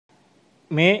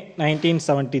May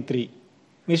 1973.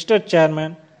 Mr.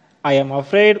 Chairman, I am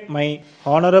afraid my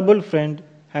honorable friend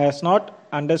has not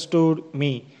understood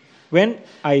me when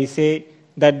I say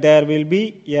that there will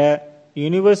be a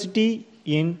university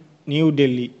in New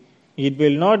Delhi. It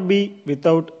will not be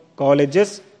without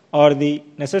colleges or the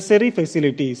necessary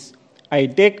facilities. I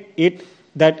take it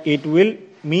that it will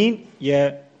mean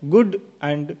a good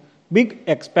and big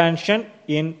expansion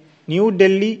in New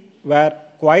Delhi where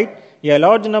quite a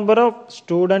large number of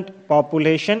student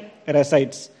population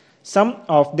resides. Some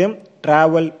of them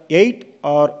travel 8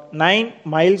 or 9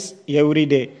 miles every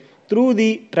day. Through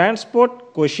the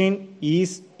transport question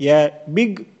is a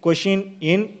big question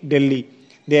in Delhi.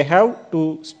 They have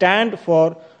to stand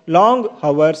for long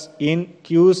hours in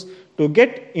queues to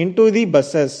get into the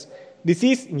buses. This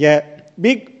is a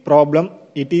big problem.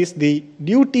 It is the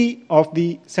duty of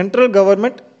the central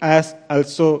government as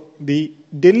also the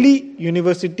Delhi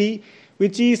University,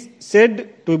 which is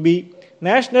said to be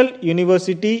national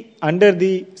university under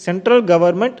the central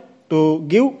government, to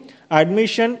give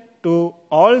admission to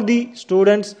all the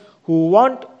students who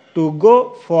want to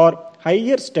go for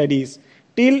higher studies.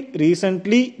 Till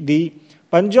recently, the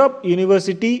Punjab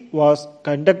University was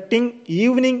conducting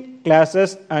evening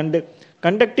classes and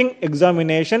conducting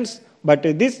examinations, but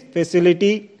this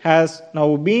facility has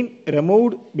now been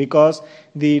removed because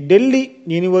the Delhi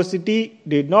University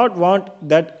did not want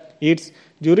that its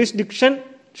jurisdiction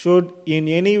should in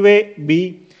any way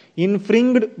be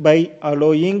infringed by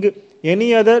allowing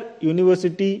any other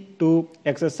university to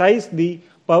exercise the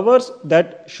powers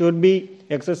that should be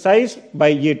exercised by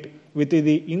it. With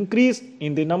the increase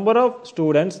in the number of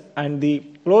students and the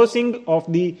closing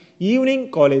of the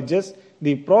evening colleges,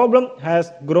 the problem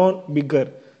has grown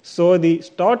bigger. So the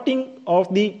starting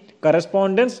of the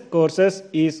correspondence courses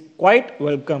is quite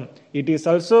welcome. It is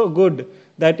also good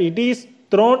that it is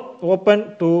thrown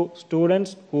open to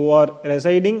students who are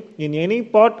residing in any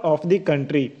part of the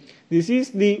country. This is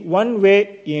the one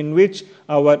way in which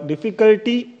our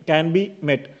difficulty can be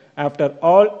met. After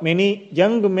all, many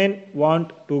young men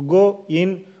want to go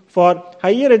in for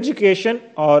higher education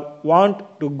or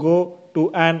want to go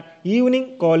to an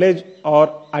evening college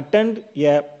or attend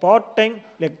a part-time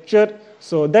lecture,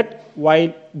 so that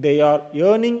while they are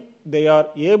earning, they are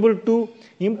able to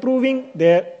improving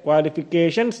their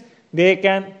qualifications. They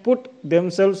can put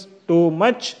themselves to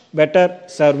much better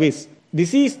service.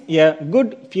 This is a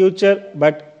good future,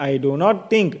 but I do not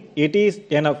think it is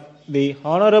enough. The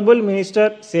Honorable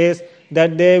Minister says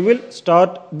that they will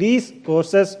start these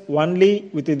courses only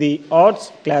with the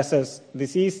arts classes.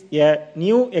 This is a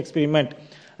new experiment.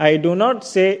 I do not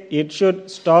say it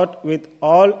should start with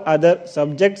all other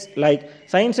subjects like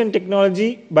science and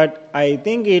technology, but I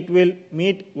think it will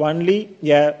meet only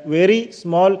a very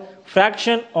small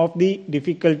fraction of the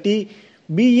difficulty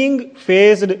being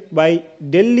faced by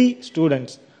Delhi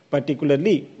students,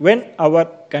 particularly when our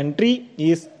country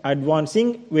is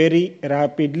advancing very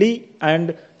rapidly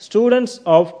and students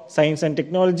of science and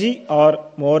technology are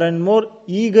more and more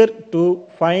eager to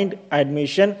find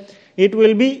admission. It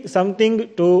will be something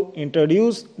to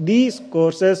introduce these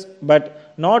courses,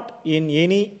 but not in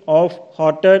any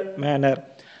half-hearted manner.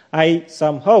 I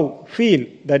somehow feel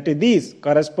that these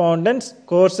correspondence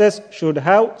courses should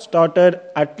have started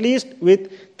at least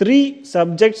with 3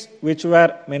 subjects which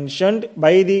were mentioned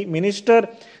by the minister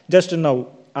just now.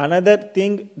 Another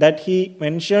thing that he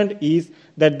mentioned is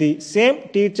that the same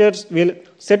teachers will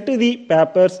set the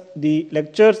papers, the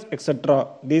lectures, etc.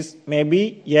 This may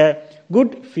be a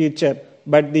good feature,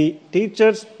 but the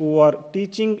teachers who are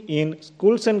teaching in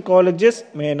schools and colleges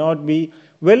may not be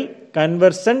well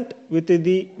conversant with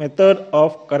the method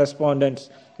of correspondence.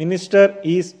 Minister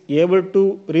is able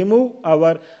to remove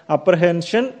our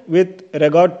apprehension with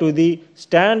regard to the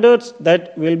standards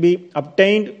that will be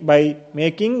obtained by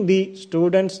making the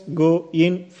students go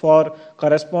in for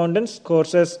correspondence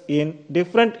courses in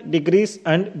different degrees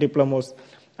and diplomas.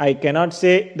 I cannot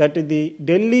say that the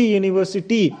Delhi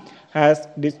University has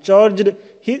discharged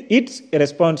its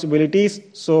responsibilities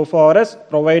so far as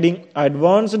providing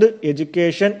advanced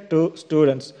education to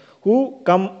students who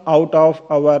come out of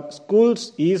our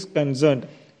schools is concerned.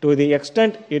 To the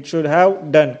extent it should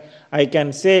have done, I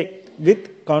can say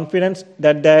with confidence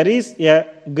that there is a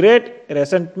great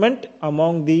resentment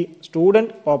among the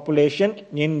student population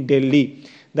in Delhi,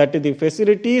 that the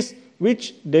facilities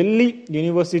which Delhi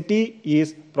University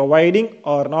is providing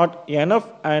are not enough,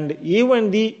 and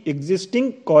even the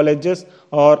existing colleges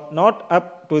are not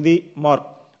up to the mark.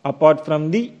 Apart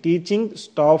from the teaching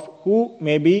staff who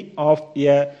may be of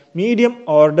a medium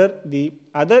order, the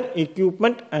other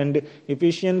equipment and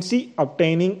efficiency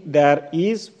obtaining there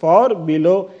is far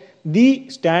below the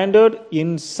standard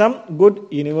in some good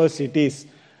universities.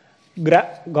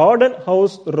 Garden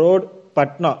House Road,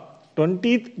 Patna,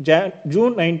 20th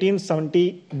June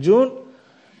 1970, June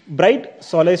Bright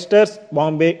Solicitors,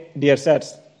 Bombay. Dear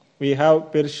sirs, we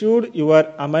have pursued your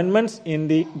amendments in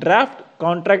the draft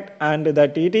contract and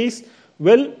that it is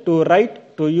well to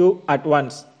write to you at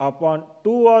once upon 2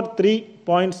 or 3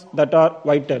 points that are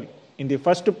vital. In the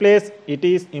first place, it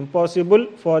is impossible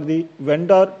for the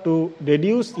vendor to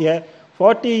deduce a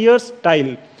 40 years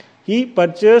tile. He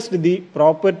purchased the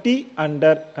property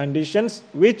under conditions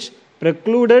which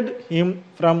precluded him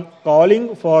from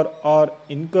calling for or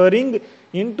incurring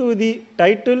into the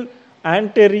title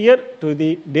anterior to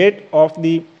the date of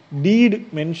the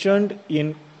deed mentioned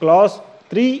in clause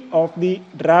 3 of the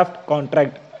draft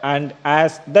contract, and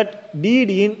as that deed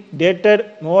in dated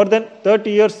more than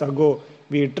 30 years ago,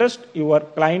 we trust your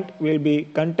client will be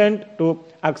content to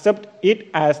accept it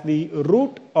as the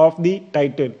root of the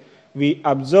title. We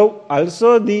observe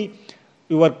also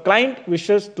your client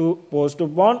wishes to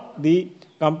postpone the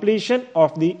completion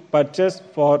of the purchase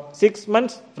for 6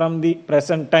 months from the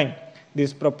present time.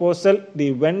 This proposal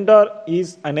the vendor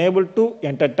is unable to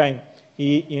entertain.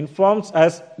 He informs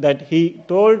us that he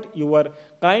told your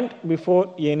client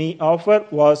before any offer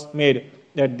was made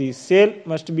that the sale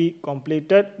must be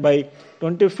completed by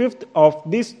 25th of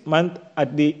this month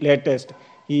at the latest.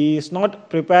 He is not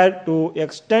prepared to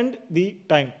extend the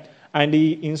time, and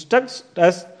he instructs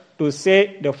us to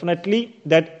say definitely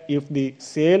that if the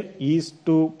sale is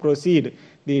to proceed,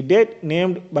 the date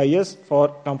named by us for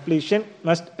completion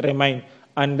must remain,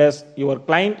 unless your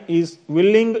client is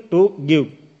willing to give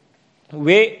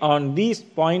way on these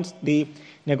points. The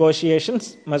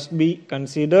negotiations must be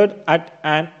considered at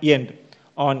an end.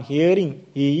 On hearing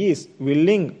he is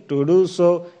willing to do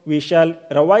so, we shall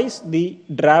revise the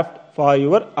draft for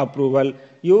your approval.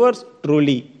 Yours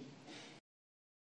truly,